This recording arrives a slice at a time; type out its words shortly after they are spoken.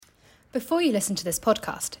Before you listen to this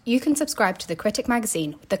podcast, you can subscribe to The Critic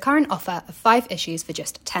magazine with the current offer of 5 issues for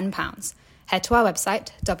just £10. Head to our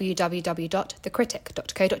website,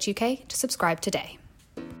 www.thecritic.co.uk, to subscribe today.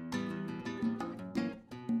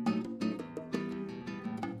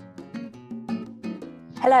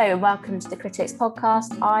 Hello and welcome to The Critics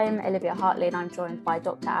podcast. I'm Olivia Hartley and I'm joined by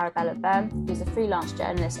Dr. Arabella Byrne, who's a freelance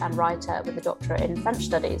journalist and writer with a doctorate in French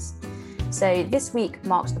studies. So this week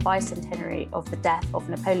marks the bicentenary of the death of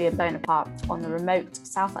Napoleon Bonaparte on the remote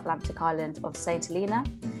South Atlantic island of St. Helena.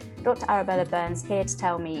 Dr. Arabella Byrne's here to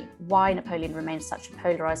tell me why Napoleon remains such a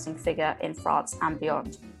polarising figure in France and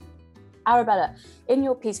beyond. Arabella, in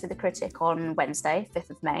your piece for The Critic on Wednesday,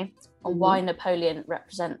 5th of May, on why Napoleon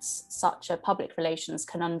represents such a public relations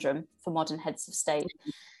conundrum for modern heads of state,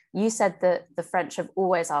 you said that the French have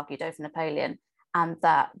always argued over Napoleon and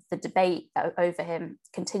that the debate over him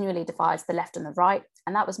continually divides the left and the right.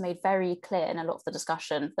 And that was made very clear in a lot of the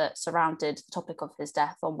discussion that surrounded the topic of his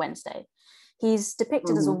death on Wednesday. He's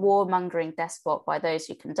depicted as a warmongering despot by those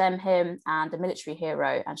who condemn him and a military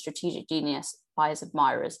hero and strategic genius by his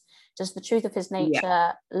admirers. Does the truth of his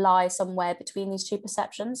nature lie somewhere between these two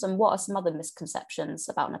perceptions? And what are some other misconceptions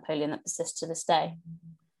about Napoleon that persist to this day?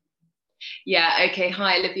 Yeah, okay.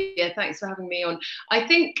 Hi, Olivia. Thanks for having me on. I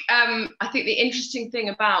think the interesting thing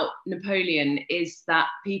about Napoleon is that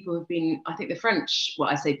people have been, I think the French, well,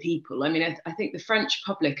 I say people, I mean, I think the French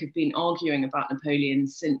public have been arguing about Napoleon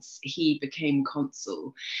since he became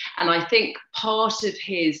consul. And I think part of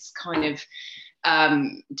his kind of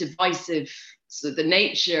divisive, so the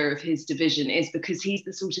nature of his division is because he's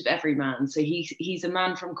the sort of everyman. So he's a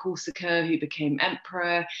man from Corsica who became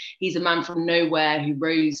emperor. He's a man from nowhere who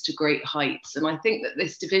rose to great heights. And I think that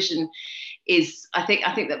this division is, I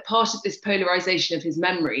think that part of this polarization of his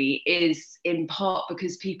memory is in part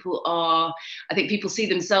because people see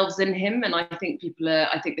themselves in him. And I think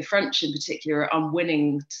the French in particular are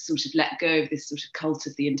unwilling to sort of let go of this sort of cult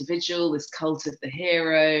of the individual, this cult of the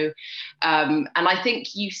hero. And I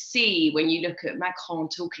think you see when you look at Macron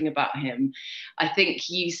talking about him, I think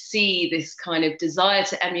you see this kind of desire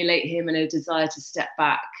to emulate him and a desire to step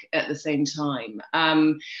back at the same time.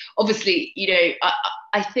 Obviously,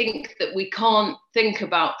 I think that we can't think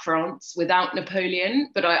about France without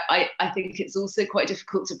Napoleon, but I think it's also quite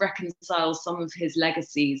difficult to reconcile some of his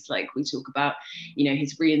legacies, like we talk about,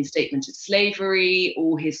 his reinstatement of slavery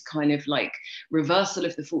or his kind of like reversal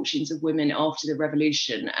of the fortunes of women after the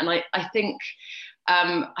revolution. And I think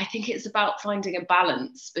it's about finding a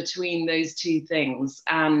balance between those two things.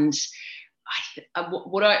 And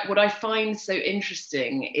what I find so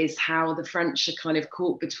interesting is how the French are kind of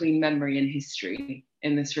caught between memory and history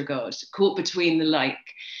in this regard, caught between the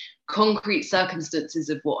concrete circumstances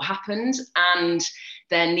of what happened and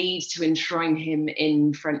their need to enshrine him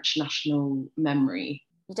in French national memory.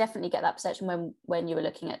 You definitely get that perception when you were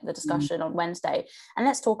looking at the discussion on Wednesday. And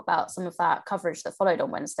let's talk about some of that coverage that followed on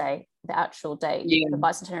Wednesday, the actual date, the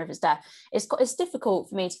bicentenary of his death. It's difficult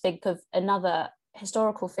for me to think of another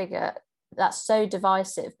historical figure that's so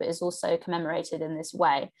divisive but is also commemorated in this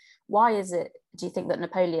way. Why is it, do you think, that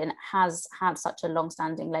Napoleon has had such a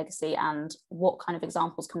long-standing legacy, and what kind of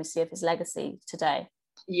examples can we see of his legacy today?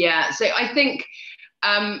 Yeah, so I think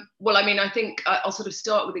I'll sort of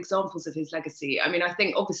start with examples of his legacy. I mean, I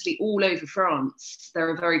think obviously all over France, there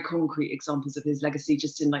are very concrete examples of his legacy,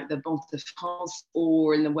 just in like the Banque de France,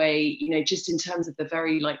 or in the way, just in terms of the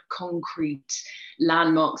very concrete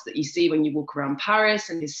landmarks that you see when you walk around Paris,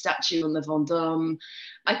 and his statue on the Vendôme.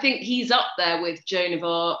 I think he's up there with Joan of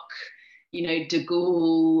Arc, de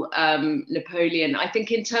Gaulle, Napoleon. I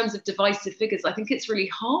think in terms of divisive figures, I think it's really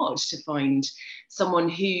hard to find someone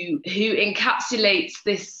who encapsulates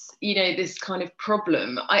this, this kind of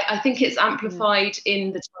problem. I think it's amplified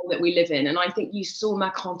in the time that we live in. And I think you saw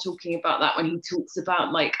Macron talking about that when he talks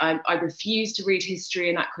about I refuse to read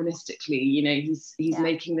history anachronistically. He's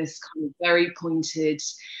making this kind of very pointed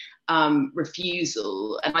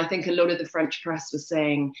refusal. And I think a lot of the French press was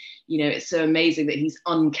saying, it's so amazing that he's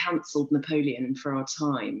uncancelled Napoleon for our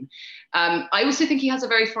time. I also think he has a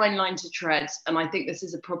very fine line to tread. And I think this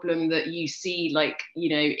is a problem that you see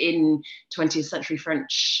in 20th century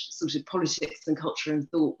French sort of politics and culture and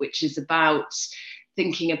thought, which is about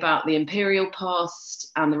thinking about the imperial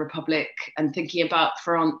past and the Republic, and thinking about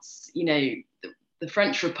France, the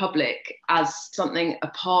French Republic as something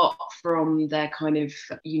apart from their kind of,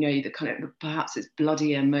 the kind of perhaps its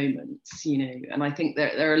bloodier moments, And I think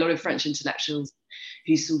there are a lot of French intellectuals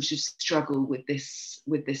who sort of struggle with this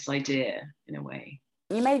idea in a way.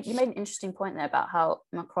 You made an interesting point there about how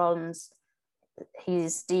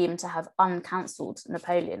he's deemed to have uncancelled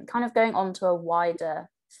Napoleon. Kind of going on to a wider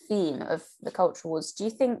theme of the culture wars, do you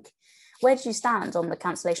think Where do you stand on the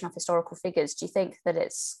cancellation of historical figures? Do you think that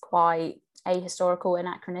it's quite ahistorical,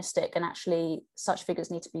 anachronistic, and actually such figures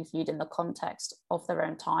need to be viewed in the context of their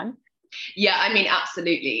own time? Yeah, I mean,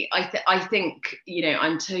 absolutely. I think,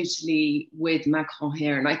 I'm totally with Macron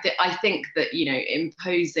here. And I think that,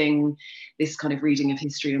 imposing this kind of reading of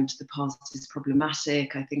history onto the past is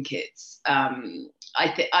problematic. I think it's,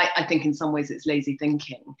 I think in some ways it's lazy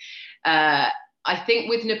thinking. I think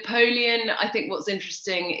with Napoleon, I think what's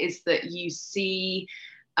interesting is that you see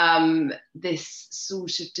this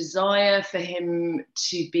sort of desire for him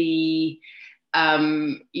to be,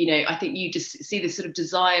 I think you just see this sort of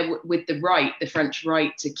desire with the French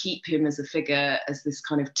right, to keep him as a figure, as this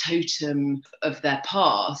kind of totem of their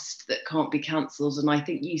past that can't be cancelled. And I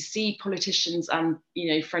think you see politicians and,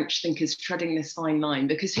 French thinkers treading this fine line,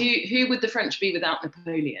 because who would the French be without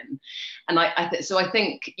Napoleon? And so I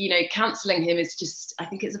think, cancelling him is just, I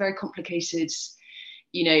think it's a very complicated,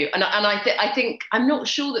 I think I'm not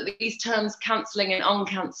sure that these terms cancelling and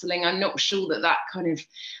uncancelling, I'm not sure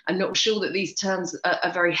that these terms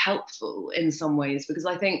are very helpful in some ways, because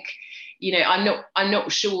I think, I'm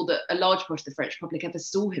not sure that a large part of the French public ever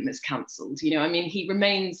saw him as cancelled. I mean, he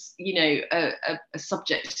remains, a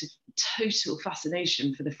subject of total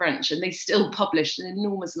fascination for the French, and they still publish an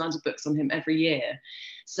enormous amount of books on him every year.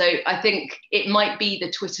 So I think it might be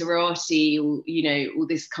the Twitterati, or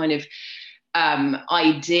this kind of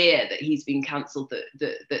idea that he's been cancelled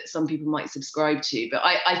that some people might subscribe to, but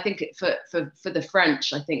I think for the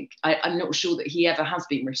French, I think I'm not sure that he ever has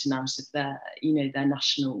been written out of their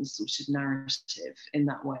national sort of narrative in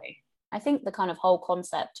that way. I think the kind of whole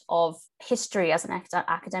concept of history as an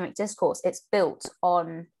academic discourse, it's built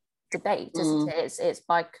on debate, isn't it? It's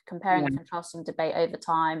by comparing and contrasting debate over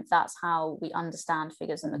time. That's how we understand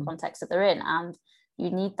figures in the context that they're in, and you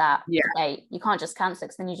need that debate. You can't just cancel it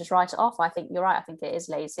because then you just write it off. I think you're right. I think it is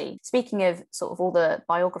lazy. Speaking of sort of all the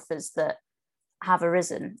biographers that have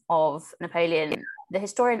arisen of Napoleon, the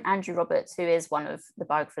historian Andrew Roberts, who is one of the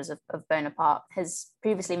biographers of Bonaparte, has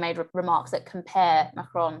previously made remarks that compare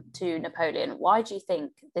Macron to Napoleon. Why do you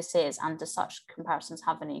think this is, and do such comparisons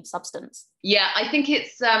have any substance? Yeah, I think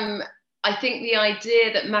it's I think the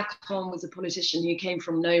idea that Macron was a politician who came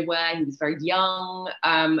from nowhere, he was very young,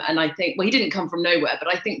 and I think, well, he didn't come from nowhere,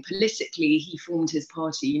 but I think politically he formed his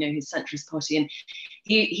party, his centrist party, and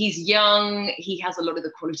he's young, he has a lot of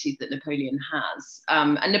the qualities that Napoleon has.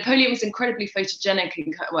 And Napoleon was incredibly photogenic,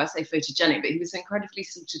 well, I say photogenic, but he was incredibly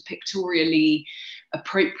sort of pictorially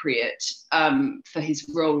appropriate for his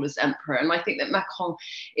role as emperor. And I think that Macron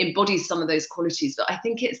embodies some of those qualities, but I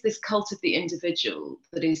think it's this cult of the individual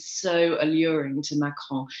that is so alluring to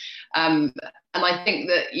Macron. And I think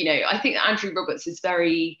that, I think that Andrew Roberts is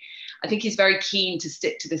he's very keen to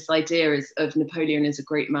stick to this idea of Napoleon as a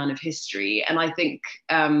great man of history. And I think,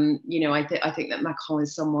 I think that Macron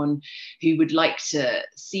is someone who would like to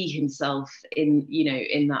see himself in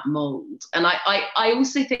that mold. And I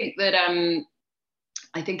also think that,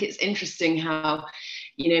 I think it's interesting how,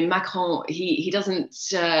 Macron, he doesn't,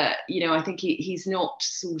 I think he's not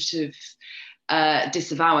sort of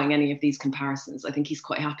disavowing any of these comparisons. I think he's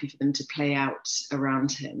quite happy for them to play out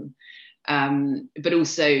around him. But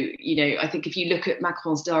also, I think if you look at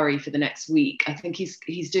Macron's diary for the next week, I think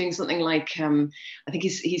he's doing something like, I think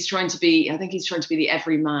he's trying to be the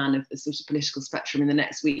everyman of the sort of political spectrum in the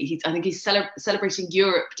next week. I think he's celebrating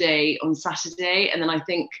Europe Day on Saturday, and then I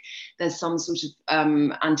think there's some sort of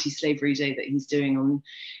anti-slavery day that he's doing on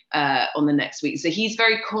the next week. So he's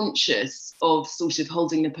very conscious of sort of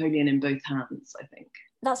holding Napoleon in both hands, I think.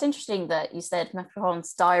 That's interesting that you said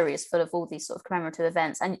Macron's diary is full of all these sort of commemorative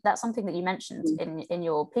events, and that's something that you mentioned in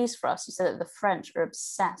your piece for us. You said that the French are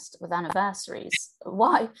obsessed with anniversaries.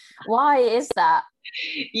 Why is that?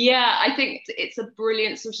 Yeah, I think it's a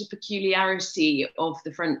brilliant sort of peculiarity of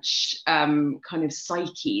the French kind of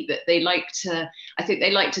psyche, that they like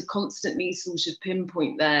to constantly sort of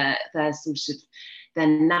pinpoint their sort of their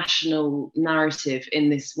national narrative in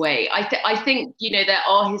this way. I think, there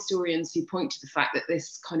are historians who point to the fact that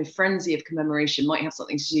this kind of frenzy of commemoration might have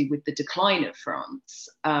something to do with the decline of France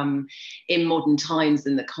in modern times,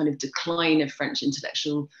 and the kind of decline of French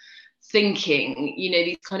intellectual thinking.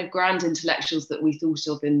 These kind of grand intellectuals that we thought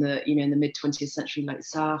of in the mid 20th century, like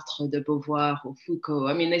Sartre, de Beauvoir, or Foucault.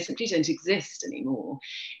 I mean, they simply don't exist anymore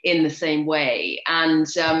in the same way. And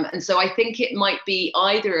so I think it might be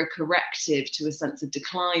either a corrective to a sense of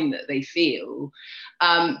decline that they feel,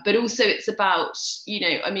 But also it's about,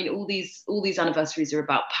 I mean, all these anniversaries are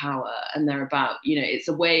about power, and they're about, it's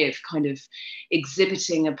a way of kind of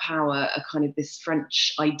exhibiting a power, a kind of this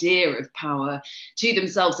French idea of power to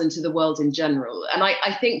themselves and to the world in general. And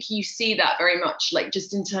I think you see that very much, like,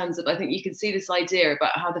 just in terms of, I think you can see this idea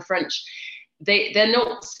about how the French, they're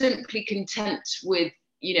not simply content with,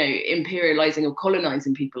 imperializing or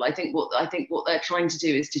colonizing people. I think what they're trying to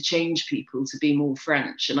do is to change people to be more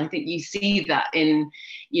French. And I think you see that in,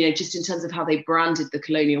 just in terms of how they branded the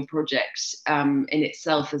colonial project in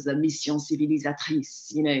itself as a mission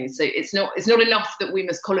civilisatrice. So it's not enough that we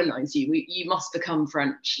must colonize you. You must become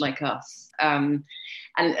French like us. And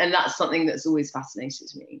that's something that's always fascinated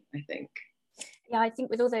me, I think. Yeah, I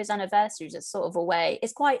think with all those anniversaries, it's sort of a way,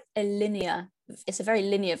 it's a very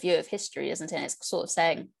linear view of history, isn't it? It's sort of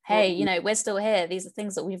saying, hey, we're still here. These are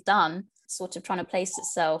things that we've done, sort of trying to place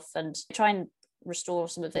itself and try and restore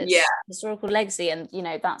some of its historical legacy. And,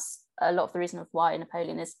 that's a lot of the reason of why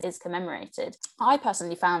Napoleon is commemorated. I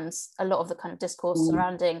personally found a lot of the kind of discourse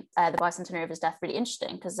surrounding the bicentenary of his death really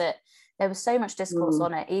interesting, because there was so much discourse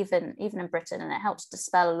on it, even in Britain, and it helped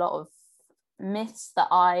dispel a lot of myths that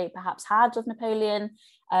I perhaps had of Napoleon,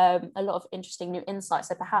 a lot of interesting new insights.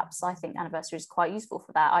 So perhaps I think anniversary is quite useful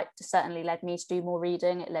for that. It certainly led me to do more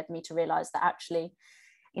reading. It led me to realise that actually,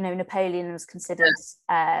 Napoleon was considered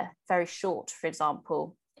very short, for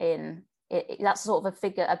example. That's sort of a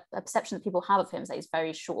figure, a perception that people have of him, is that he's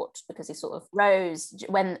very short because he sort of rose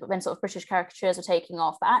when sort of British caricatures were taking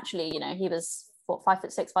off. But actually, he was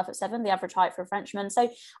 5'6", 5'7", the average height for a Frenchman. So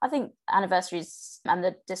I think anniversaries and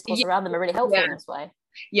the discourse around them are really helpful in this way.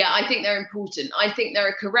 Yeah, I think they're important. I think they're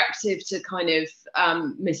a corrective to kind of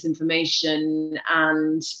misinformation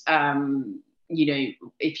and,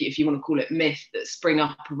 if you want to call it myth, that spring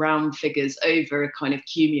up around figures over a kind of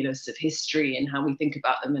cumulus of history and how we think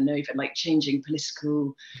about them, and over like changing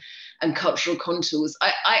political and cultural contours.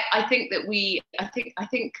 I think that we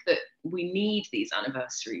need these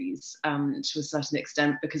anniversaries to a certain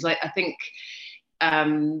extent, because I think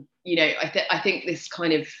I think this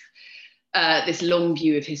kind of this long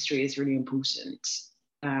view of history is really important,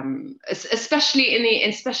 especially in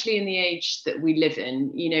the age that we live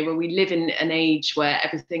in. Where we live in an age where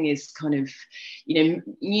everything is kind of,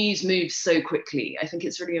 news moves so quickly. I think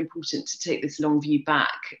it's really important to take this long view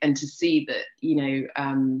back and to see that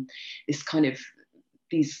this kind of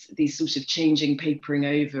these sort of changing, papering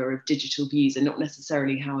over of digital views, and not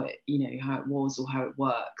necessarily how it was or how it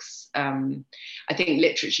works. I think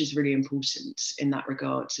literature is really important in that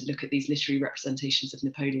regard, to look at these literary representations of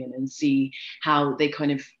Napoleon and see how they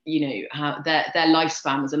kind of, how their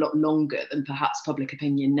lifespan was a lot longer than perhaps public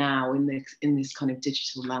opinion now in this kind of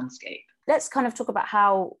digital landscape. Let's kind of talk about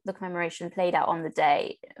how the commemoration played out on the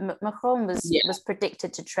day. Macron was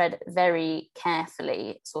predicted to tread very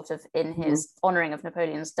carefully, sort of in his honouring of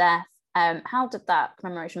Napoleon's death. How did that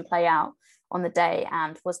commemoration play out on the day,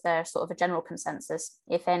 and was there sort of a general consensus,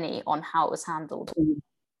 if any, on how it was handled?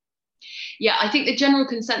 Yeah, I think the general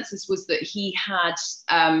consensus was that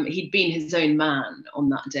he'd been his own man on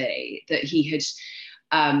that day, that he had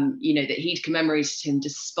that he'd commemorated him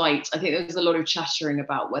despite, I think there was a lot of chattering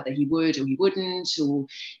about whether he would or he wouldn't, or,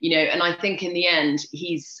 and I think in the end,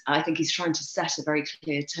 he's trying to set a very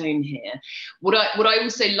clear tone here. What I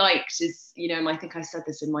also liked is, and I think I said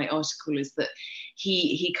this in my article, is that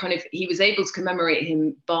he was able to commemorate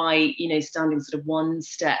him by, standing sort of one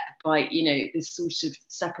step, by, this sort of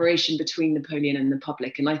separation between Napoleon and the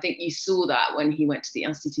public. And I think you saw that when he went to the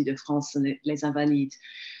Institut de France and les Invalides.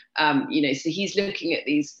 So he's looking at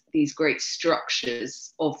these great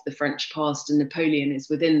structures of the French past, and Napoleon is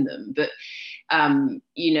within them. But I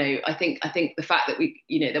think the fact that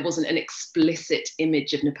there wasn't an explicit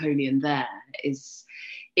image of Napoleon there is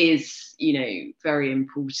very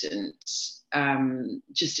important.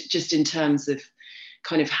 Just in terms of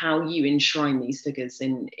kind of how you enshrine these figures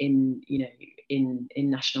in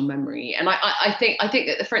national memory. And I think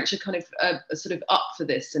that the French are kind of sort of up for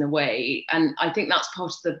this in a way, and I think that's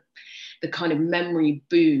part of the kind of memory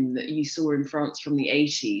boom that you saw in France from the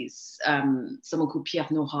 80s. Someone called Pierre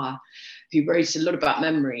Nora, who wrote a lot about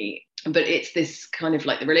memory, but it's this kind of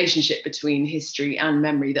like the relationship between history and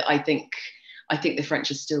memory that I think the French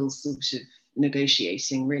are still sort of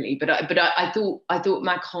negotiating, really. But I thought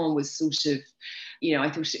Macron was sort of, I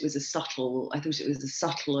thought it was a subtle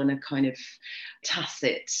and a kind of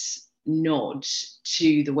tacit nod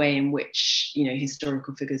to the way in which,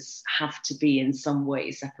 historical figures have to be in some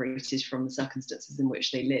way separated from the circumstances in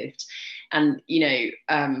which they lived. And,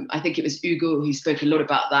 I think it was Hugo who spoke a lot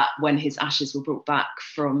about that when his ashes were brought back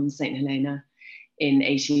from St. Helena in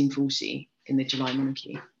 1840 in the July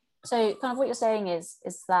monarchy. So kind of what you're saying is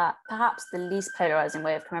that perhaps the least polarizing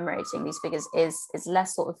way of commemorating these figures is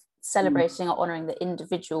less sort of celebrating or honoring the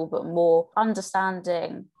individual, but more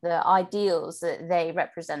understanding the ideals that they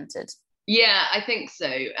represented. Yeah, I think so.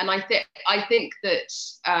 And I think that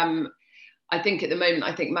I think at the moment,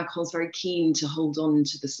 I think Macron's very keen to hold on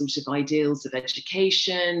to the sort of ideals of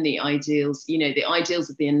education, the ideals, the ideals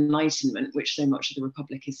of the Enlightenment, which so much of the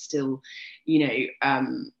Republic is still,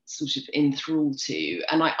 sort of enthralled to.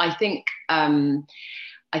 And I think that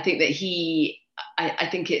I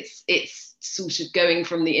think it's sort of going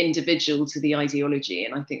from the individual to the ideology,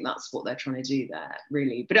 and I think that's what they're trying to do there,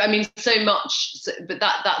 really. But I mean, but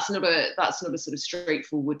that's not a sort of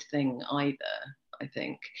straightforward thing either, I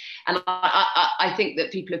think. And I think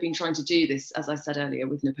that people have been trying to do this, as I said earlier,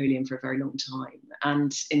 with Napoleon for a very long time.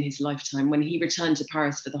 And in his lifetime, when he returned to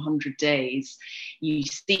Paris for the 100 Days, you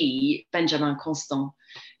see Benjamin Constant,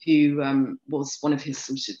 who was one of his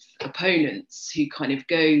sort of opponents, who kind of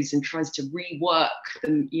goes and tries to rework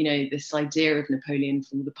this idea of Napoleon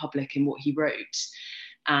for the public in what he wrote.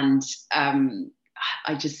 And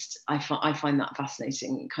I find that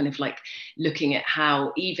fascinating, kind of like looking at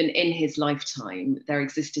how even in his lifetime there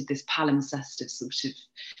existed this palimpsest of sort of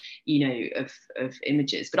of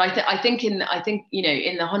images. But I think in the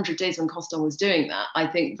 100 Days when Constant was doing that, I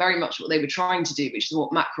think very much what they were trying to do, which is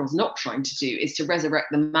what Macron's not trying to do, is to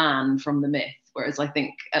resurrect the man from the myth. Whereas I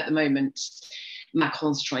think at the moment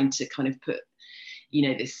Macron's trying to kind of put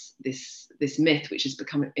this myth, which has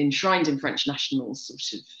become enshrined in French national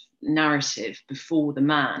sort of narrative, before the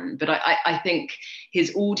man. But I think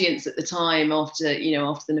his audience at the time, after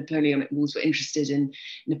the Napoleonic Wars, were interested in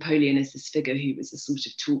Napoleon as this figure who was a sort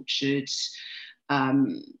of tortured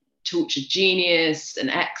genius, an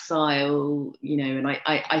exile, and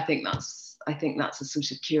I think that's a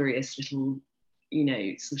sort of curious little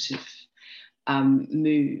sort of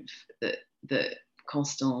move that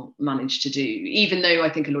Constant managed to do, even though I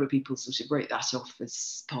think a lot of people sort of wrote that off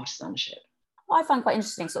as partisanship. I find quite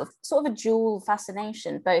interesting, sort of a dual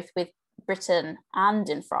fascination, both with Britain and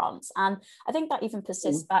in France. And I think that even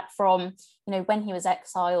persists back from, when he was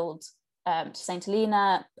exiled to St.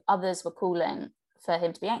 Helena. Others were calling for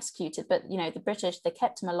him to be executed, but the British, they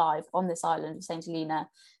kept him alive on this island of St. Helena,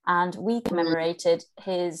 and we commemorated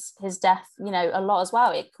his death a lot as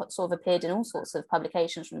well. It sort of appeared in all sorts of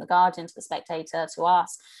publications, from the Guardian to the Spectator to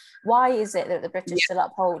us. Why is it that the British still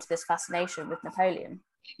uphold this fascination with Napoleon?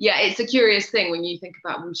 Yeah, it's a curious thing when you think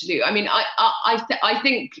about Waterloo. I mean, I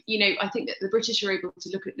think that the British are able to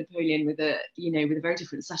look at Napoleon with a very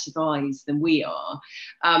different set of eyes than we are.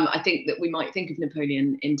 I think that we might think of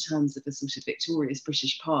Napoleon in terms of a sort of victorious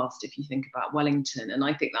British past, if you think about Wellington, and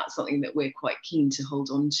I think that's something that we're quite keen to hold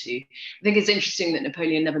on to. I think it's interesting that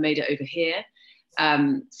Napoleon never made it over here.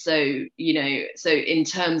 So in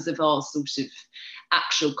terms of our sort of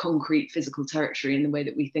actual concrete physical territory and the way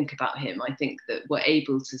that we think about him, I think that we're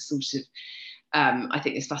able to sort of I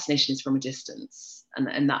think this fascination is from a distance,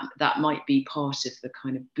 and that might be part of the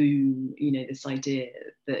kind of boom, this idea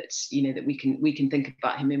that that we can think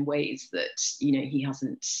about him in ways that he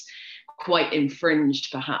hasn't quite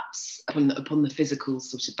infringed perhaps upon the physical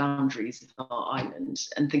sort of boundaries of our island,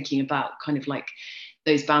 and thinking about kind of like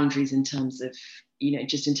those boundaries in terms of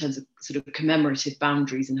just in terms of sort of commemorative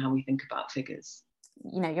boundaries and how we think about figures.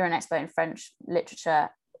 You're an expert in French literature.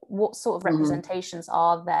 What sort of representations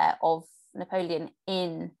are there of Napoleon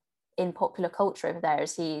in popular culture over there?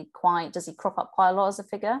 Does he crop up quite a lot as a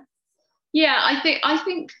figure? Yeah, I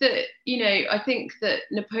think that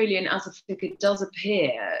Napoleon as a figure does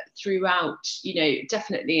appear throughout,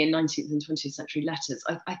 definitely in 19th and 20th century letters.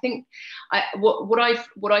 I think what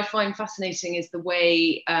I find fascinating is the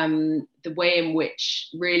way in which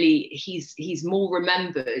really he's more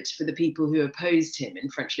remembered for the people who opposed him in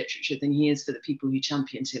French literature than he is for the people who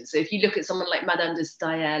championed him. So if you look at someone like Madame de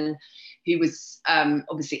Staël, who was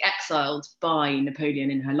obviously exiled by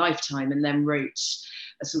Napoleon in her lifetime and then wrote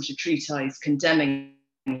a sort of treatise condemning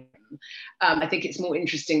him. I think it's more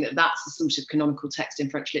interesting that that's a sort of canonical text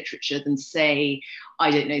in French literature than, say,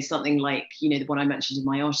 I don't know, something like, the one I mentioned in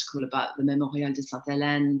my article about the Mémorial de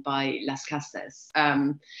Sainte-Hélène by Las Cases.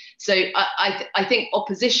 So I think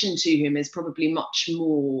opposition to him is probably much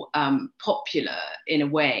more popular in a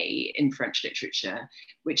way in French literature,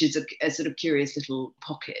 which is a sort of curious little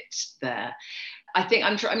pocket there. I think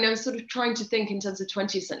I'm sort of trying to think in terms of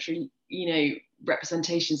 20th century,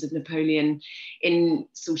 representations of Napoleon in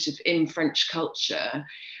French culture.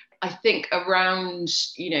 I think around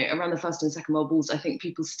the First and Second World Wars, I think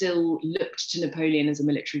people still looked to Napoleon as a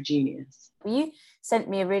military genius. You sent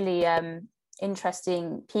me a really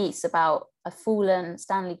interesting piece about a fallen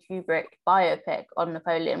Stanley Kubrick biopic on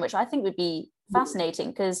Napoleon, which I think would be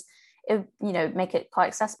fascinating because it, make it quite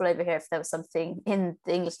accessible over here if there was something in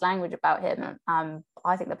the English language about him. I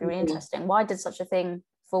think that'd be really interesting. Why did such a thing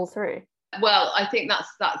fall through? Well, I think that's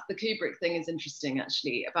the Kubrick thing is interesting,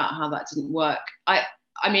 actually, about how that didn't work. I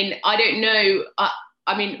mean, I don't know.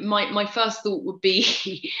 I mean, my first thought would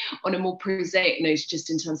be on a more prosaic note, just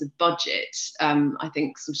in terms of budget. I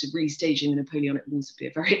think sort of restaging the Napoleonic Wars would be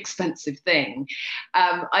a very expensive thing.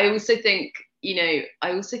 I also think I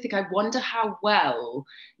wonder how well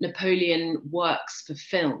Napoleon works for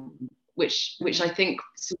film, which I think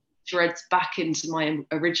sort of threads back into my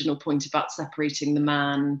original point about separating the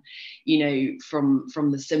man,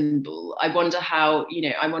 from the symbol. I wonder how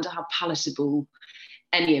palatable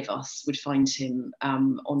any of us would find him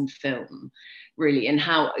on film, really, and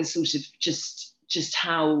how sort of just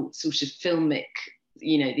how sort of filmic,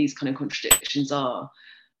 these kind of contradictions are.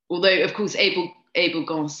 Although, of course, Abel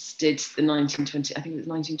Gance did the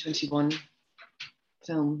 1921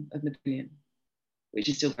 film of Napoleon, which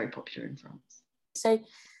is still very popular in France. So,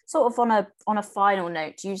 sort of on a final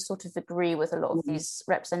note, do you sort of agree with a lot of these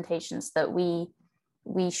representations that we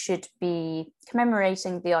should be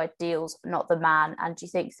commemorating the ideals, not the man? And do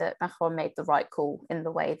you think that Macron made the right call in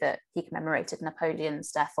the way that he commemorated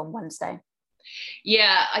Napoleon's death on Wednesday?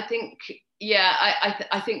 Yeah, I think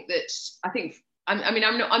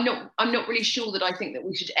I'm not really sure that I think that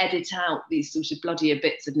we should edit out these sort of bloodier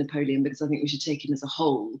bits of Napoleon, because I think we should take him as a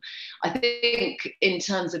whole. I think in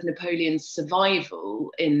terms of Napoleon's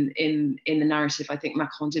survival in the narrative, I think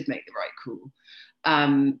Macron did make the right call.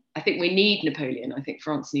 I think we need Napoleon. I think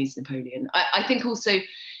France needs Napoleon. I think also,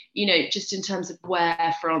 just in terms of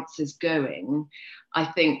where France is going, I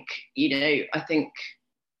think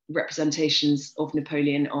representations of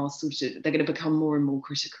Napoleon are they're going to become more and more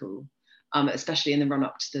critical, especially in the run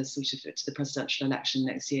up to the presidential election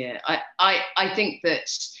next year. I think that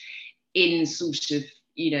in the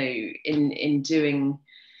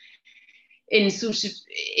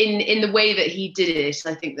way that he did it,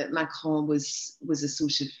 I think that Macron was he was a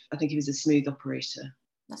smooth operator.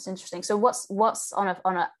 That's interesting. So what's on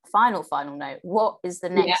a final note, what is the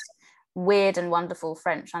next weird and wonderful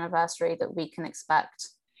French anniversary that we can expect?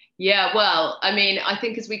 Yeah, well, I mean, I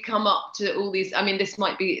think as we come up to all these, I mean, this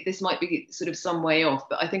might be sort of some way off,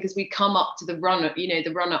 but I think as we come up to the run up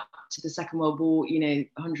to the Second World War,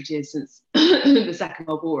 100 years since the Second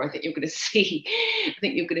World War, I think you're going to see,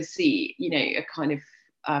 a kind of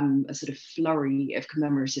a sort of flurry of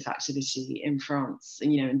commemorative activity in France,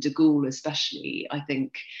 and de Gaulle especially, I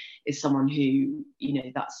think, is someone who,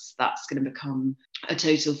 that's going to become a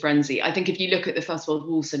total frenzy. I think if you look at the First World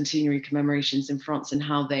War centenary commemorations in France and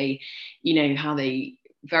how they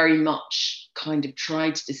very much kind of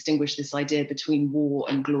tried to distinguish this idea between war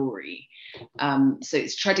and glory. So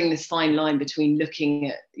it's treading this fine line between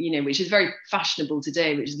looking at, which is very fashionable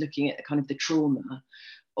today, which is looking at the kind of the trauma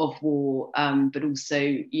of war, but also,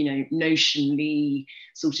 notionally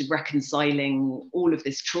sort of reconciling all of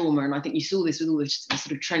this trauma. And I think you saw this with all this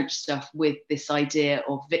sort of trench stuff with this idea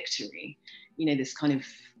of victory, this kind of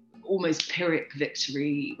almost Pyrrhic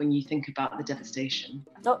victory when you think about the devastation.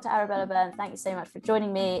 Dr. Arabella Byrne, thank you so much for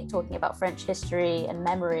joining me, talking about French history and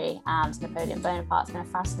memory and Napoleon Bonaparte. It's been a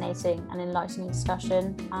fascinating and enlightening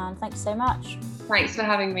discussion, and thank you so much. Thanks for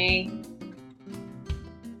having me.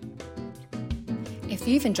 If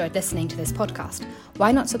you've enjoyed listening to this podcast,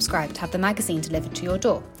 why not subscribe to have the magazine delivered to your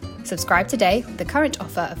door? Subscribe today with the current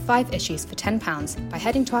offer of 5 issues for £10 by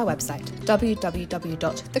heading to our website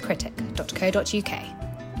www.thecritic.co.uk.